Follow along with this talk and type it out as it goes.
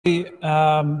We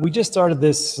just started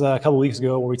this a couple weeks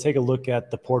ago where we take a look at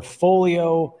the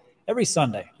portfolio every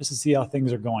Sunday just to see how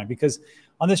things are going. Because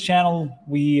on this channel,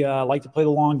 we like to play the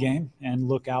long game and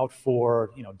look out for,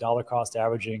 dollar cost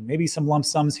averaging, maybe some lump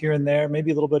sums here and there,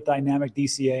 maybe a little bit dynamic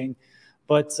DCAing.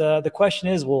 But the question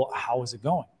is, well, how is it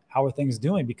going? How are things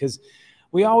doing? Because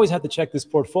we always have to check this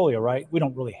portfolio, right? We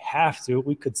don't really have to.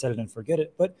 We could set it and forget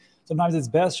it. But sometimes it's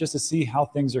best just to see how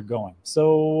things are going.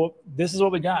 So this is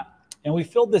what we got. And we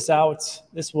filled this out.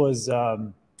 This was,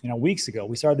 weeks ago.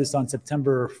 We started this on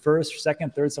September 1st,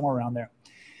 2nd, 3rd, somewhere around there.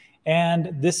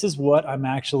 And this is what I'm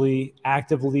actually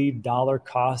actively dollar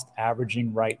cost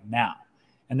averaging right now.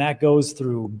 And that goes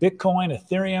through Bitcoin,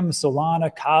 Ethereum, Solana,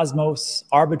 Cosmos,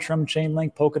 Arbitrum,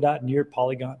 Chainlink, Polkadot, Near,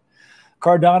 Polygon,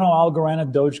 Cardano,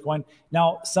 Algorand, Dogecoin.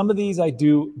 Now, some of these I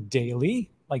do daily,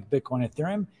 like Bitcoin,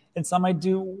 Ethereum, and some I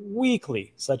do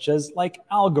weekly, such as like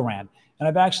Algorand. And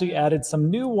I've actually added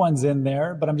some new ones in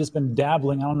there, but I've just been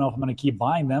dabbling. I don't know if I'm going to keep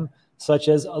buying them, such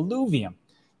as Alluvium.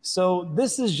 So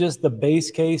this is just the base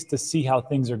case to see how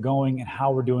things are going and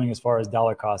how we're doing as far as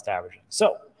dollar cost averaging.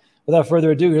 So without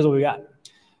further ado, here's what we got.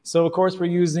 So of course, we're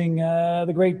using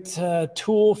the great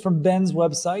tool from Ben's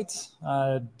website,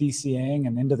 DCAing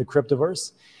and into the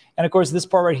CRYPTOVERSE. And of course, this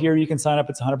part right here, you can sign up.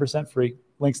 It's 100% free.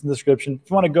 Links in the description.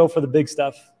 If you want to go for the big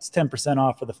stuff, it's 10%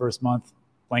 off for the first month.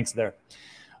 Links there.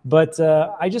 But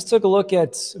I just took a look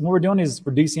at what we're doing is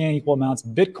we're DCAing equal amounts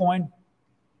Bitcoin.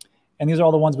 And these are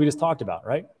all the ones we just talked about,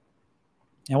 right?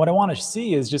 And what I want to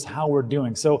see is just how we're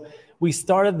doing. So we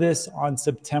started this on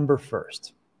September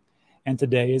 1st. And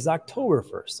today is October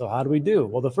 1st. So how do we do?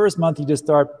 Well, the first month you just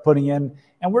start putting in,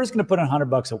 and we're just going to put in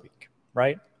 $100 a week,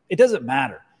 right? It doesn't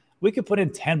matter. We could put in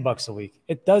 $10 a week.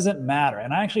 It doesn't matter.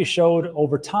 And I actually showed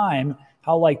over time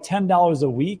how like $10 a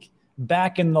week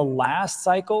back in the last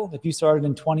cycle, if you started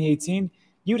in 2018,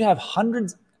 you'd have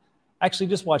hundreds. Actually,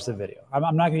 just watch the video. I'm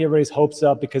not going to get everybody's hopes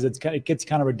up because it gets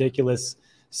kind of ridiculous.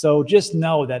 So just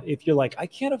know that if you're like, I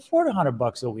can't afford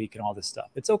 $100 a week and all this stuff,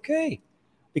 it's okay.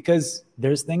 Because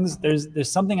there's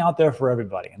something out there for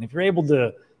everybody. And if you're able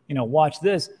to, watch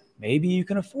this, maybe you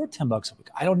can afford $10 a week.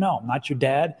 I don't know. I'm not your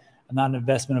dad. I'm not an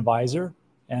investment advisor.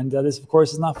 And this, of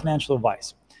course, is not financial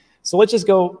advice. So let's just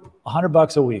go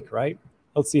 $100 a week, right?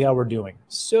 Let's see how we're doing.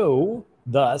 So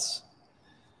thus,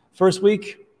 first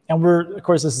week, and of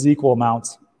course, this is equal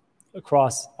amounts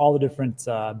across all the different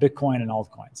Bitcoin and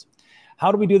altcoins.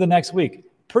 How do we do the next week?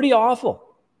 Pretty awful,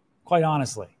 quite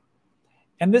honestly.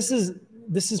 And this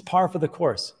is par for the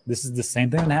course. This is the same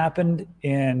thing that happened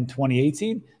in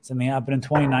 2018, something happened in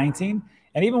 2019.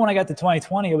 And even when I got to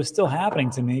 2020, it was still happening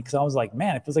to me because I was like,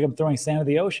 man, it feels like I'm throwing sand in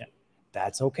the ocean.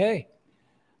 That's okay.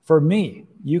 For me,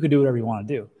 you could do whatever you want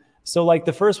to do. So like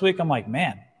the first week, I'm like,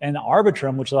 man, and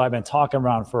Arbitrum, which I've been talking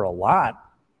around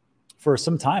for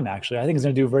some time, actually, I think it's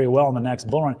going to do very well in the next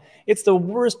bull run. It's the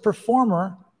worst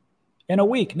performer in a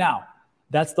week. Now,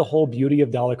 that's the whole beauty of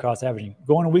dollar cost averaging.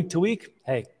 Going week to week,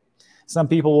 hey, some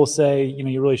people will say,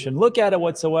 you really shouldn't look at it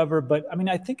whatsoever. But I mean,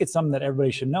 I think it's something that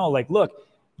everybody should know. Like, look,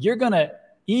 you're going to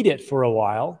eat it for a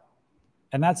while.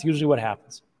 And that's usually what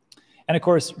happens. And of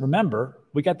course, remember,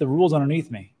 we got the rules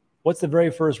underneath me. What's the very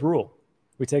first rule?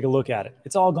 We take a look at it.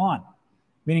 It's all gone.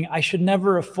 Meaning I should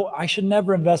never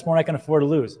invest more than I can afford to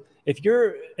lose. If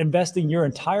you're investing your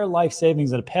entire life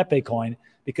savings in a Pepe coin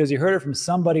because you heard it from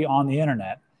somebody on the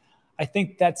internet, I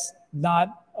think that's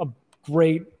not a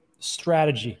great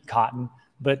strategy, Cotton.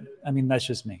 But I mean, that's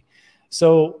just me.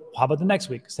 So how about the next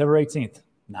week, September 18th?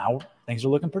 Now things are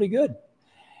looking pretty good.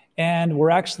 And we're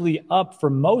actually up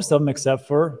for most of them except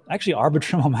for actually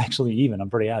Arbitrum. I'm actually even. I'm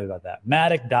pretty happy about that.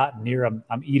 Matic, Dot, Near,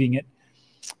 I'm eating it.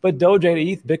 But Doge,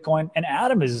 ETH, Bitcoin, and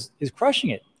Atom is crushing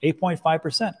it,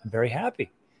 8.5%. I'm very happy.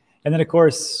 And then, of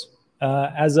course,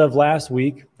 as of last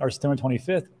week, or September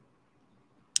 25th,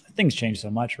 things changed so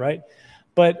much, right?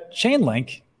 But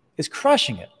Chainlink is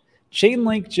crushing it.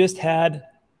 Chainlink just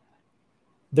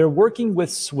they're working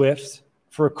with Swift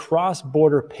for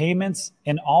cross-border payments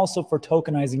and also for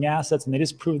tokenizing assets, and they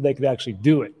just proved they could actually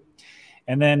do it.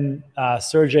 And then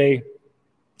Sergey,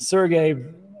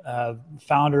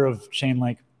 founder of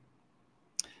Chainlink,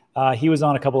 he was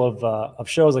on a couple of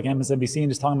shows like MSNBC and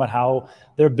just talking about how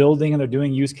they're building and they're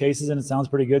doing use cases, and it sounds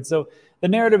pretty good. So the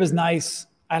narrative is nice.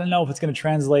 I don't know if it's going to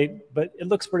translate, but it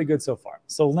looks pretty good so far.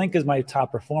 So Link is my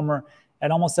top performer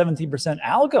at almost 17%.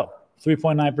 Algo,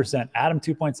 3.9%. Atom,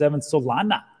 2.7%.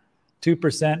 Solana,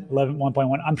 2%,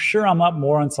 1.1. I'm sure I'm up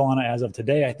more on Solana as of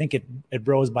today. I think it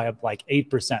rose by like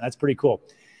 8%. That's pretty cool.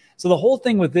 So the whole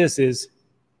thing with this is,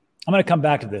 I'm going to come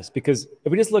back to this because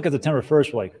if we just look at September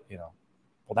 1st, we're like,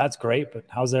 well, that's great, but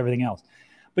how's everything else?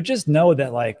 But just know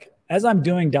that like, as I'm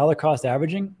doing dollar cost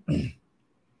averaging,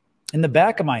 in the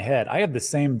back of my head, I have the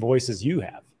same voice as you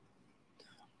have,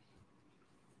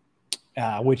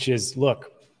 which is,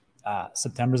 look,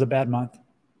 September's a bad month.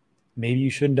 Maybe you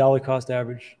shouldn't dollar cost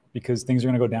average because things are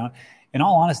going to go down. In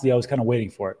all honesty, I was kind of waiting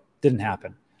for it. Didn't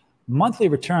happen. Monthly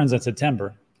returns in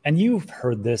September, and you've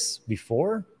heard this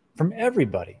before from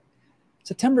everybody.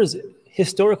 September is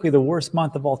historically the worst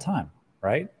month of all time,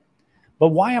 right? But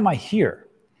why am I here?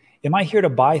 Am I here to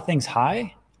buy things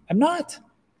high? I'm not.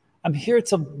 I'm here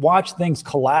to watch things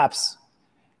collapse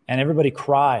and everybody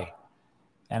cry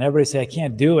and everybody say, I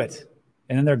can't do it.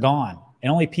 And then they're gone.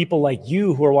 And only people like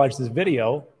you who are watching this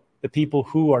video, the people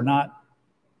who are not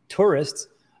tourists,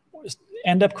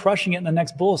 end up crushing it in the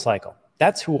next bull cycle.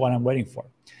 That's what I'm waiting for.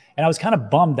 And I was kind of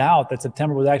bummed out that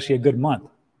September was actually a good month.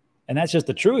 And that's just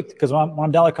the truth, because when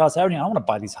I'm dollar cost averaging, I don't want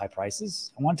to buy these high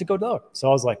prices. I want it to go lower. So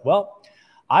I was like, well,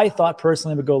 I thought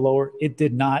personally it would go lower. It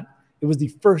did not. It was the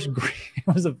first green,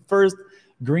 it was the first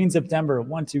green September.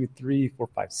 1, 2, 3, 4,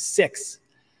 5, 6.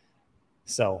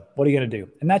 So what are you going to do?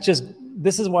 And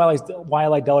this is why I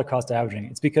like dollar cost averaging.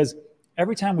 It's because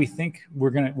every time we think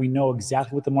we know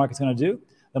exactly what the market's going to do,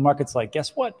 the market's like,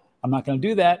 guess what? I'm not going to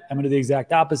do that. I'm going to do the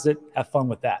exact opposite. Have fun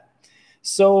with that.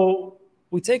 So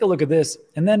we take a look at this,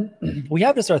 and then we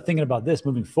have to start thinking about this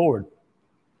moving forward.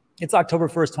 It's October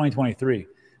 1st, 2023.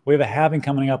 We have a halving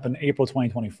coming up in April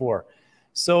 2024.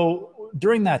 So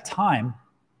during that time,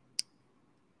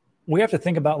 we have to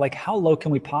think about, like, how low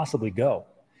can we possibly go?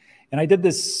 And I did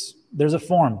this. There's a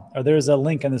form, or there's a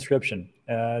link in the description.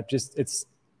 It's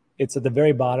at the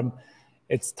very bottom.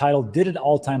 It's titled, Did it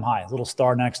all-time high? A little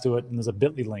star next to it, and there's a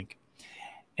bit.ly link.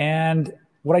 And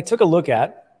what I took a look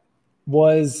at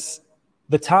was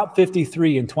the top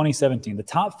 53 in 2017, the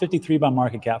top 53 by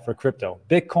market cap for crypto.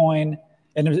 Bitcoin,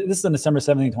 and this is on December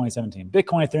 17, 2017.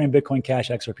 Bitcoin, Ethereum, Bitcoin, Cash,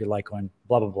 XRP, Litecoin,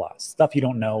 blah, blah, blah. Stuff you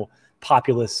don't know.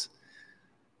 Populous,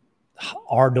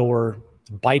 Ardor,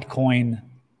 Bytecoin,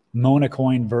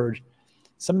 Monacoin, Verge.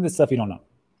 Some of this stuff you don't know,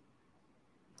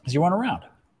 because you run around.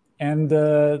 And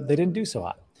they didn't do so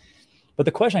hot. But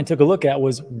the question I took a look at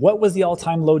was, what was the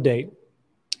all-time low date?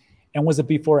 And was it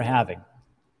before a halving?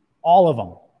 All of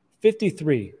them,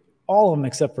 53, all of them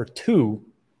except for 2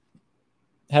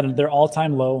 had their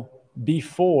all-time low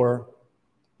before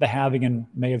the halving in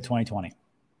May of 2020.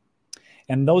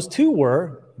 And those 2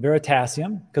 were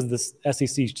Veritasium, because the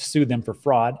SEC sued them for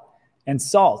fraud, and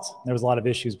Salt. There was a lot of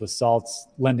issues with Salt's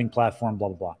lending platform, blah,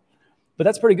 blah, blah. But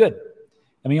that's pretty good.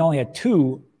 I mean, you only had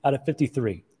 2 out of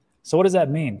 53. So what does that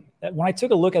mean? When I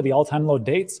took a look at the all-time low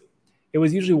dates, it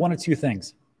was usually one of 2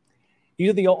 things.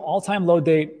 Either the all-time low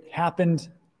date happened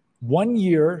 1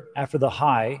 year after the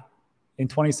high in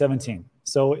 2017.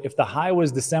 So if the high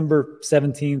was December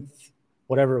 17th,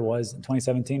 whatever it was in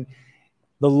 2017,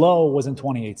 the low was in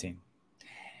 2018.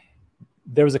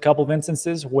 There was a couple of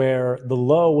instances where the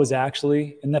low was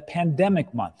actually in the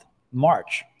pandemic month,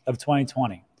 March of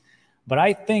 2020. But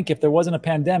I think if there wasn't a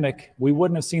pandemic, we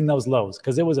wouldn't have seen those lows,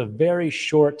 because it was a very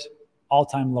short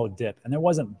all-time low dip, and there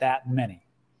wasn't that many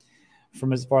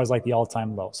from as far as like the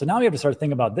all-time low. So now we have to start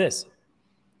thinking about this.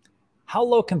 How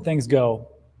low can things go?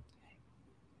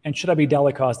 And should I be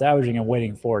dollar cost averaging and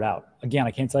waiting for it out? Again,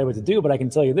 I can't tell you what to do, but I can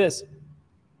tell you this.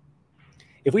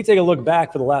 If we take a look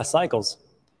back for the last cycles,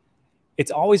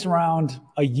 it's always around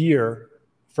a year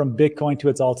from Bitcoin to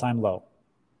its all-time low.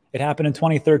 It happened in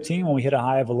 2013 when we hit a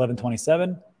high of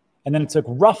 1127. And then it took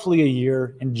roughly a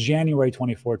year in January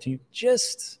 2014,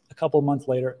 just a couple of months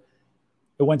later,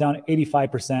 it went down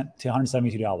 85% to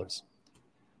 $172.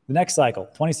 The next cycle,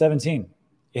 2017,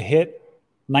 it hit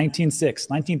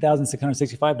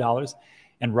 $19,665.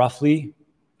 And roughly,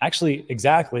 actually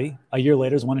exactly a year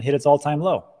later is when it hit its all-time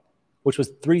low, which was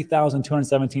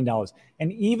 $3,217.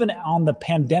 And even on the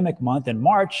pandemic month in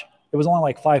March, it was only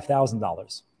like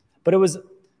 $5,000. But it was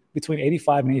between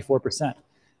 85 and 84%.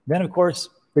 Then, of course,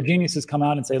 the geniuses come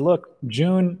out and say, look,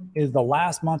 June is the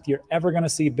last month you're ever going to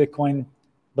see Bitcoin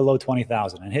below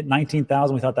 20,000. And hit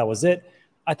 19,000. We thought that was it.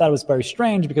 I thought it was very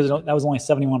strange because that was only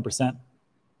 71%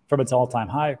 from its all-time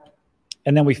high.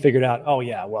 And then we figured out, oh,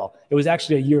 yeah, well, it was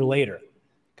actually a year later.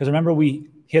 Because remember, we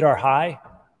hit our high.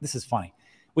 This is funny.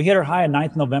 We hit our high on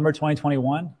 9th November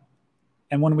 2021.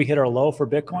 And when we hit our low for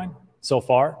Bitcoin so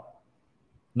far,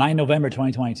 9 November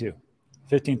 2022.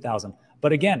 15,000.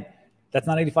 But again, that's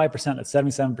not 85%, that's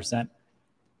 77%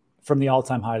 from the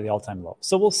all-time high to the all-time low.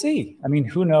 So we'll see. I mean,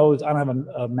 who knows? I don't have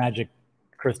a magic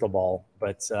crystal ball,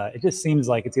 but it just seems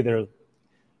like it's either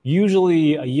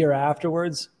usually a year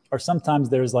afterwards, or sometimes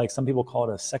there's, like, some people call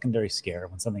it a secondary scare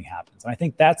when something happens. And I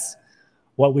think that's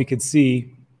what we could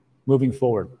see moving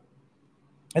forward.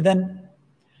 And then,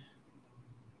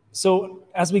 so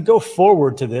as we go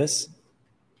forward to this,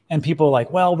 and people are like,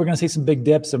 well, we're going to see some big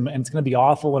dips and it's going to be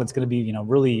awful and it's going to be, you know,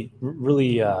 really,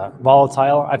 really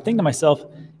volatile. I think to myself,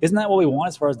 isn't that what we want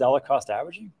as far as dollar cost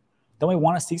averaging? Don't we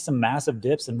want to see some massive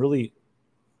dips and really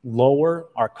lower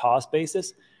our cost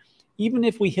basis? Even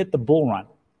if we hit the bull run,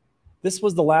 this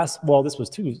was the last, well, this was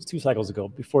two cycles ago,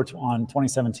 before on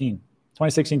 2016,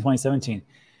 2017.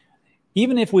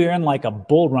 Even if we are in like a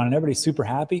bull run and everybody's super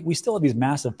happy, we still have these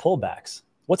massive pullbacks.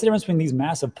 What's the difference between these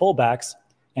massive pullbacks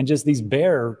and just these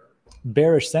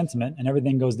bearish sentiment and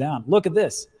everything goes down? Look at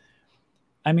this.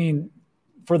 I mean,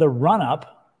 for the run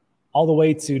up all the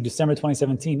way to December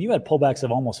 2017, you had pullbacks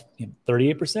of almost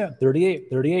 38%, 38,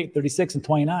 38, 36, and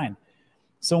 29.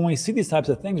 So when we see these types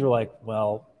of things, we're like,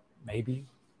 well, maybe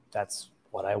that's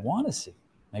what I want to see.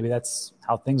 Maybe that's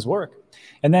how things work.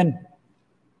 And then,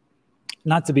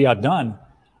 not to be outdone,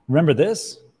 remember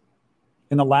this?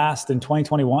 In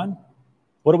 2021,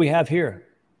 what do we have here?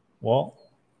 Well,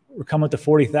 we're coming up to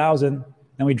 40,000,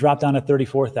 then we drop down to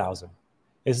 34,000.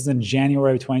 This is in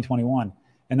January of 2021.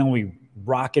 And then we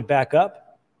rocket back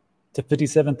up to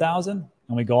 57,000,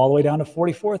 and we go all the way down to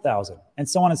 44,000, and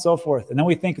so on and so forth. And then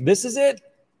we think, this is it?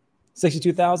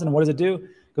 62,000, and what does it do?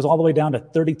 It goes all the way down to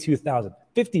 32,000,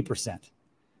 50%,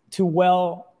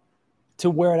 to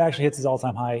where it actually hits its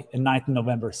all-time high in 9th of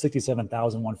November,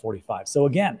 67,145. So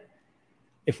again,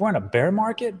 if we're in a bear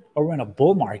market or we're in a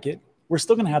bull market, we're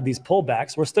still going to have these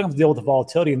pullbacks. We're still going to deal with the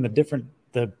volatility and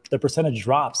the percentage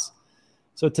drops.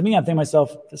 So to me, I'm thinking to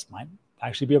myself, this might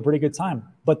actually be a pretty good time.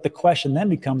 But the question then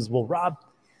becomes, well, Rob,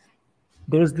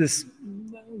 there is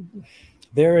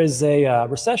a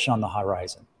recession on the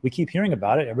horizon. We keep hearing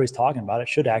about it. Everybody's talking about it. It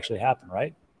should actually happen,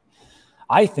 right?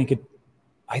 I think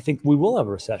we will have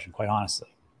a recession, quite honestly.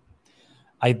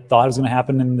 I thought it was going to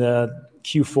happen in the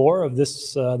Q4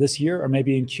 of this year, or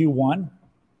maybe in Q1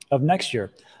 of next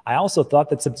year. I also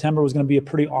thought that September was going to be a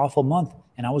pretty awful month,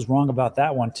 and I was wrong about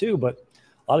that one too. But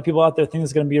a lot of people out there think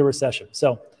it's going to be a recession.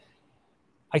 So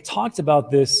I talked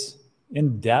about this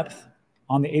in depth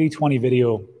on the 80-20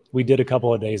 video we did a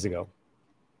couple of days ago,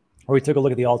 where we took a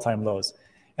look at the all-time lows.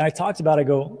 And I talked about,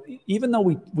 even though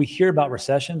we hear about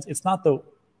recessions, it's not the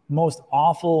most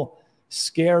awful,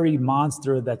 scary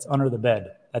monster that's under the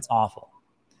bed. That's awful.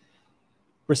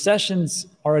 Recessions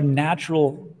are a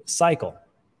natural cycle.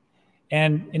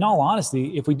 And in all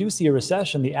honesty, if we do see a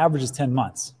recession, the average is 10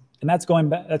 months. And that's going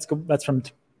back, that's from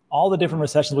all the different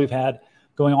recessions we've had,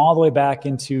 going all the way back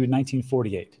into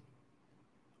 1948,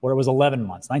 where it was 11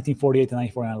 months, 1948 to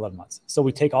 1949, 11 months. So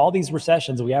we take all these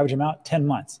recessions and we average them out 10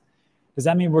 months. Does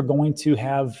that mean we're going to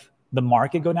have the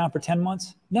market go down for 10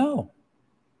 months? No,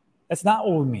 that's not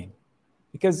what we mean.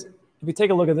 Because if we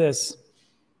take a look at this,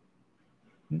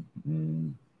 let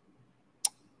me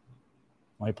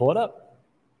pull it up.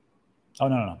 Oh,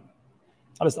 no.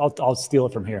 I'll steal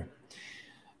it from here.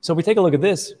 So if we take a look at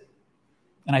this,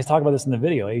 and I talk about this in the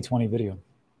video, 80-20 video.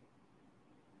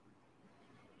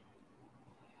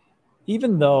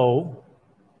 Even though,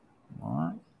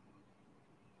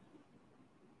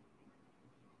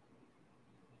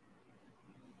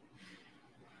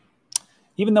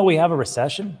 we have a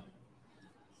recession,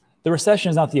 the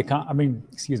recession is not the economy.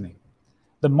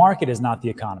 The market is not the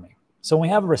economy. So when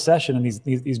we have a recession in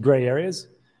these gray areas,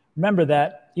 remember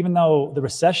that even though the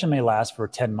recession may last for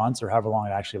 10 months or however long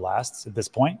it actually lasts at this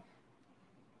point,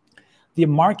 the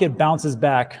market bounces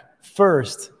back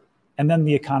first and then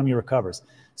the economy recovers.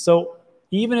 So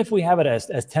even if we have it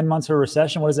as 10 months of a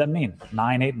recession, what does that mean?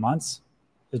 9-8 months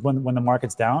is when the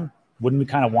market's down. Wouldn't we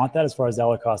kind of want that as far as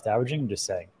dollar cost averaging? I'm just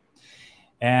saying.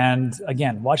 And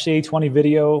again, watch the 80-20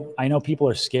 video. I know people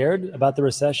are scared about the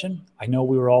recession. I know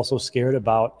we were also scared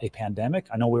about a pandemic.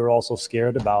 I know we were also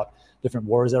scared about different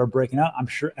wars that are breaking out. I'm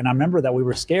sure. And I remember that we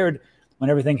were scared when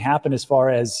everything happened as far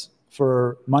as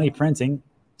for money printing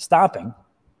stopping,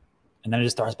 and then it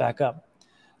just starts back up.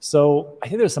 So I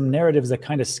think there's some narratives that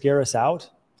kind of scare us out,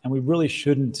 and we really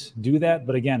shouldn't do that.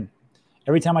 But again,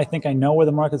 every time I think I know where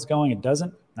the market's going, it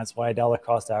doesn't. That's why I dollar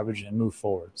cost average and move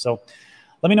forward. So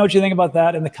let me know what you think about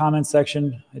that in the comments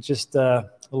section. It's just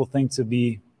a little thing to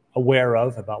be aware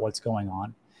of about what's going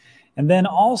on. And then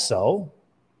also,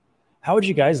 how would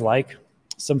you guys like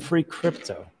some free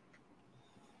crypto?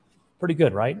 Pretty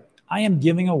good, right? I am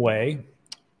giving away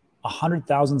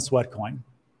 100,000 SWEATCOIN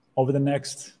over the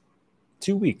next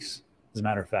 2 weeks, as a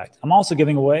matter of fact. I'm also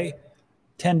giving away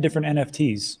 10 different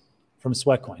NFTs from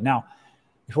SWEATCOIN. Now,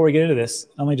 before we get into this,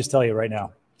 let me just tell you right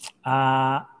now,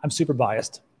 I'm super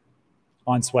biased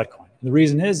on SWEATCOIN. The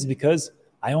reason is because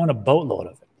I own a boatload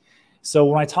of it. So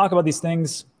when I talk about these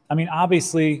things, I mean,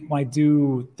 obviously, when I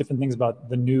do different things about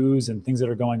the news and things that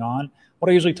are going on, what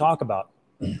I usually talk about,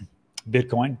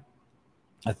 Bitcoin,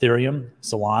 Ethereum,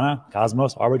 Solana,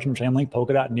 Cosmos, Arbitrum, Chainlink,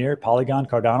 Polkadot, Near, Polygon,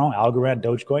 Cardano, Algorand,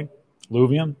 Dogecoin,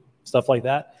 Luvium, stuff like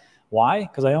that. Why?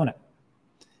 Because I own it.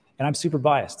 And I'm super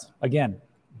biased. Again,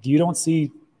 you don't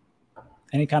see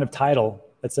any kind of title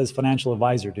that says financial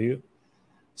advisor, do you?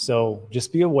 So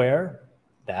just be aware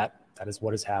that that is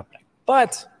what is happening.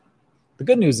 But the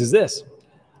good news is this.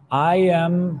 I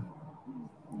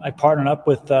partnered up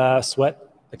with Sweat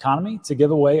Economy to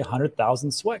give away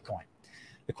 100,000 SWEATCOIN.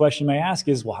 The question you may ask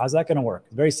is, well, how's that going to work?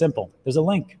 Very simple. There's a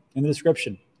link in the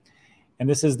description. And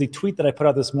this is the tweet that I put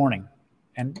out this morning.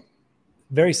 And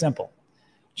very simple.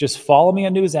 Just follow me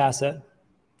on News Asset,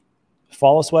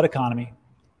 follow Sweat Economy,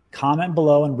 comment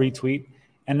below and retweet,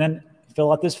 and then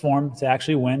fill out this form to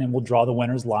actually win, and we'll draw the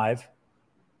winners live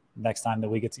next time that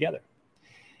we get together.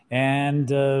 And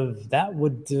that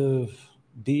would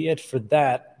be it for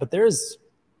that. But there's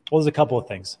a couple of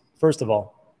things. First of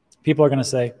all, people are going to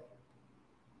say,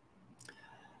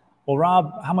 well,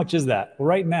 Rob, how much is that? Well,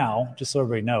 right now, just so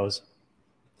everybody knows,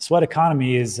 Sweat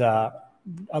Economy is a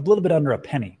little bit under a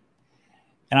penny.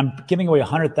 And I'm giving away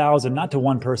 100,000, not to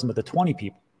one person, but to 20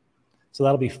 people. So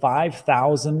that'll be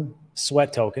 5,000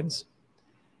 Sweat tokens.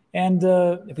 And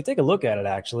if we take a look at it,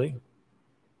 actually,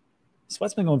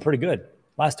 Sweat's been going pretty good.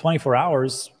 Last 24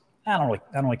 hours, I don't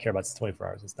really care about 24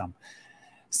 hours. It's dumb.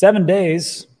 7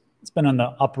 days, it's been on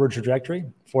the upward trajectory.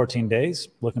 14 days,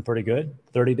 looking pretty good.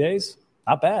 30 days,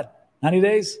 not bad. 90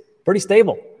 days, pretty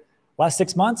stable. Last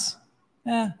 6 months,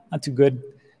 not too good.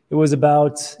 It was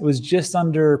just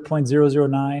under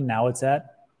 0.009. Now it's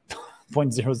at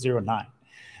 0.009.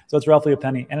 So it's roughly a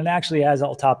penny. And it actually has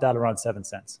all topped out around 7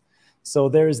 cents. So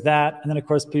there's that. And then, of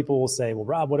course, people will say, well,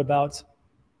 Rob, what about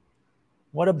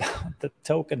the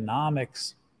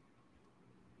tokenomics?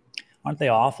 Aren't they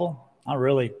awful? Not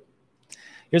really.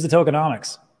 Here's the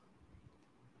tokenomics.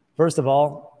 First of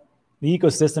all, the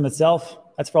ecosystem itself,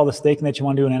 that's for all the staking that you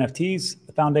want to do in NFTs.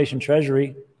 The foundation treasury,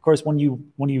 of course, when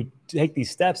you take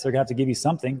these steps, they're going to have to give you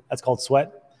something. That's called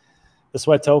Sweat. The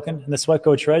Sweat token and the Sweat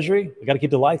Code treasury, we got to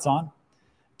keep the lights on.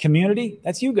 Community,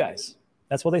 that's you guys.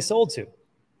 That's what they sold to.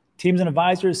 Teams and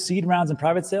advisors, seed rounds, and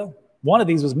private sale. One of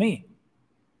these was me.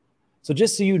 So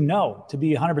just so you know, to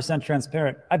be 100%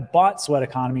 transparent, I bought Sweat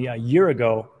Economy a year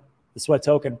ago, the Sweat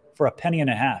token, for a penny and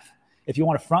a half. If you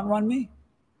want to front run me,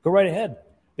 go right ahead.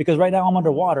 Because right now I'm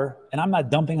underwater and I'm not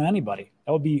dumping on anybody.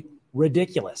 That would be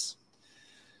ridiculous.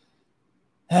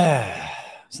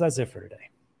 So that's it for today.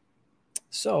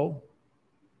 So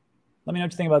let me know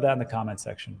what you think about that in the comment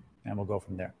section, and we'll go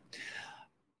from there.